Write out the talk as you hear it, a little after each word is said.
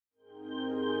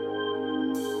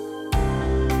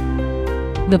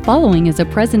The following is a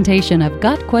presentation of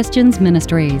Got Questions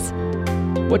Ministries.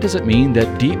 What does it mean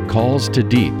that deep calls to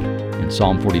deep in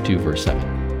Psalm 42, verse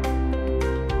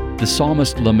 7? The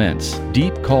psalmist laments,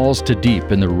 "Deep calls to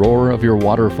deep in the roar of your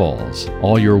waterfalls.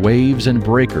 All your waves and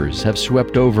breakers have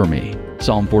swept over me."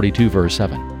 Psalm 42, verse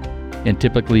 7. In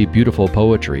typically beautiful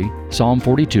poetry, Psalm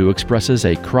 42 expresses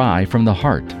a cry from the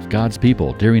heart of God's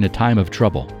people during a time of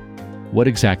trouble. What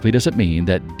exactly does it mean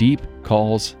that deep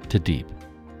calls to deep?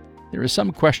 There is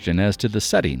some question as to the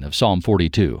setting of Psalm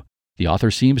 42. The author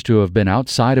seems to have been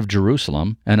outside of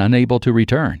Jerusalem and unable to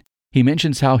return. He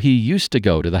mentions how he used to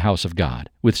go to the house of God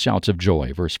with shouts of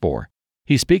joy, verse 4.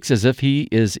 He speaks as if he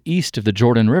is east of the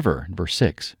Jordan River, verse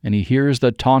 6, and he hears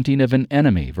the taunting of an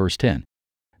enemy, verse 10.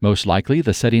 Most likely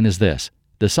the setting is this: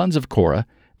 the sons of Korah,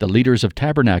 the leaders of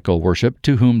tabernacle worship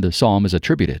to whom the psalm is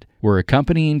attributed, were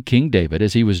accompanying King David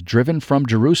as he was driven from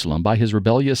Jerusalem by his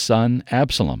rebellious son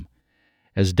Absalom.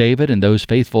 As David and those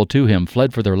faithful to him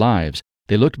fled for their lives,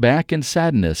 they looked back in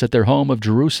sadness at their home of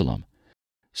Jerusalem.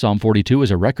 Psalm 42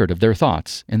 is a record of their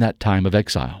thoughts in that time of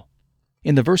exile.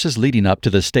 In the verses leading up to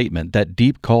the statement that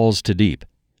deep calls to deep,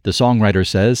 the songwriter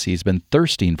says he's been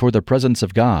thirsting for the presence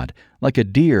of God, like a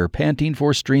deer panting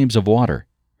for streams of water.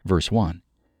 Verse 1.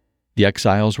 The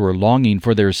exiles were longing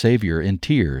for their Savior in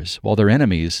tears, while their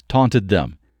enemies taunted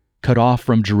them. Cut off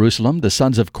from Jerusalem, the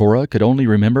sons of Korah could only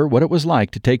remember what it was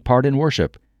like to take part in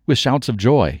worship, with shouts of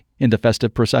joy, in the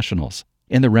festive processionals.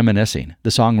 In the reminiscing, the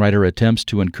songwriter attempts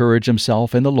to encourage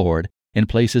himself in the Lord and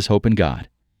place his hope in God.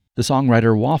 The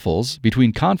songwriter waffles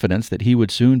between confidence that he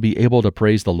would soon be able to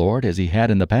praise the Lord as he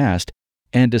had in the past,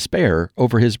 and despair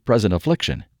over his present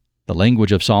affliction. The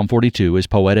language of Psalm 42 is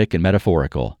poetic and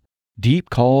metaphorical.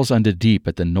 Deep calls unto deep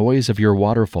at the noise of your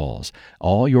waterfalls.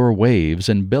 All your waves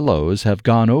and billows have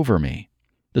gone over me.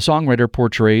 The songwriter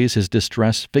portrays his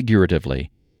distress figuratively.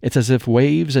 It's as if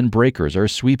waves and breakers are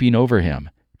sweeping over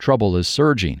him. Trouble is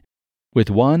surging,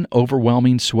 with one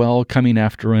overwhelming swell coming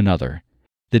after another.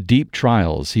 The deep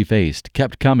trials he faced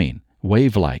kept coming,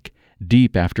 wave-like,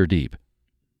 deep after deep.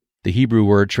 The Hebrew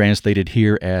word translated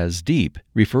here as deep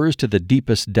refers to the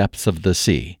deepest depths of the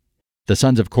sea. The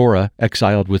sons of Korah,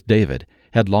 exiled with David,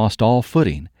 had lost all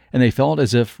footing, and they felt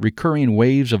as if recurring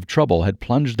waves of trouble had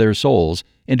plunged their souls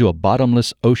into a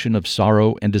bottomless ocean of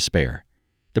sorrow and despair.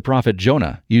 The prophet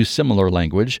Jonah used similar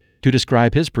language to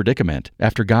describe his predicament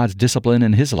after God's discipline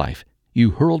in his life.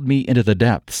 "You hurled me into the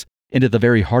depths, into the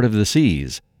very heart of the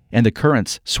seas, and the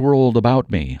currents swirled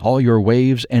about me. All your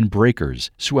waves and breakers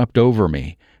swept over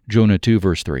me." Jonah 2,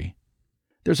 verse 3.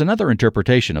 There's another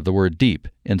interpretation of the word deep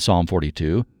in Psalm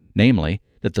 42, namely,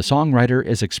 that the songwriter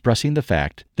is expressing the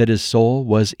fact that his soul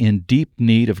was in deep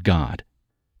need of God.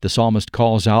 The psalmist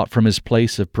calls out from his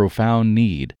place of profound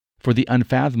need for the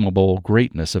unfathomable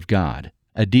greatness of God.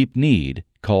 A deep need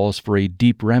calls for a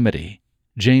deep remedy.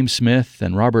 James Smith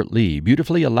and Robert Lee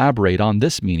beautifully elaborate on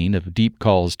this meaning of deep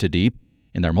calls to deep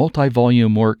in their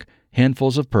multi-volume work,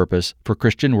 Handfuls of Purpose for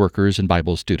Christian Workers and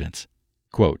Bible Students.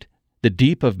 Quote, "The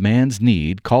deep of man's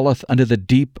need calleth unto the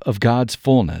deep of God's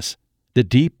fullness. The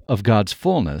deep of God's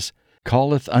fullness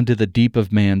calleth unto the deep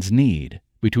of man's need.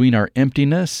 Between our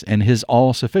emptiness and His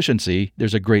all-sufficiency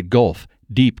there's a great gulf.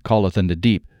 Deep calleth unto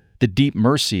deep. The deep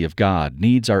mercy of God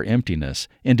needs our emptiness,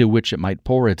 into which it might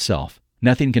pour itself.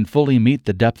 Nothing can fully meet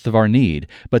the depth of our need,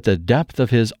 but the depth of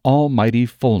His almighty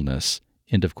fullness."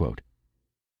 End of quote.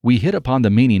 We hit upon the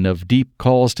meaning of deep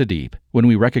calls to deep when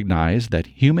we recognize that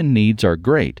human needs are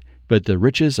great, but the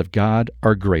riches of God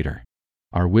are greater.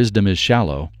 Our wisdom is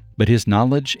shallow, but His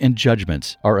knowledge and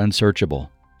judgments are unsearchable.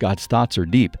 God's thoughts are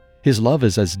deep. His love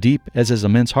is as deep as His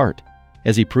immense heart,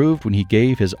 as He proved when He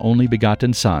gave His only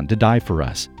begotten Son to die for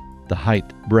us. The height,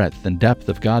 breadth, and depth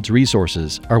of God's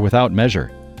resources are without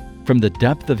measure. From the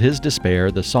depth of his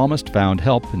despair, the psalmist found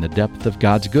help in the depth of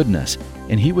God's goodness,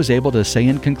 and he was able to say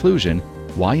in conclusion,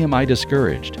 "Why am I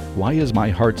discouraged? Why is my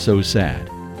heart so sad?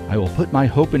 I will put my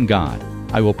hope in God.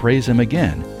 I will praise Him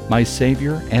again, my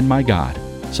Savior and my God."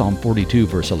 Psalm 42,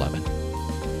 verse 11.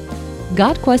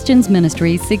 Got Questions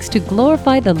Ministries seeks to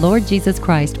glorify the Lord Jesus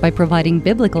Christ by providing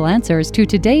biblical answers to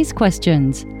today's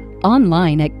questions.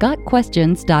 Online at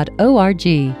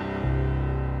gotquestions.org.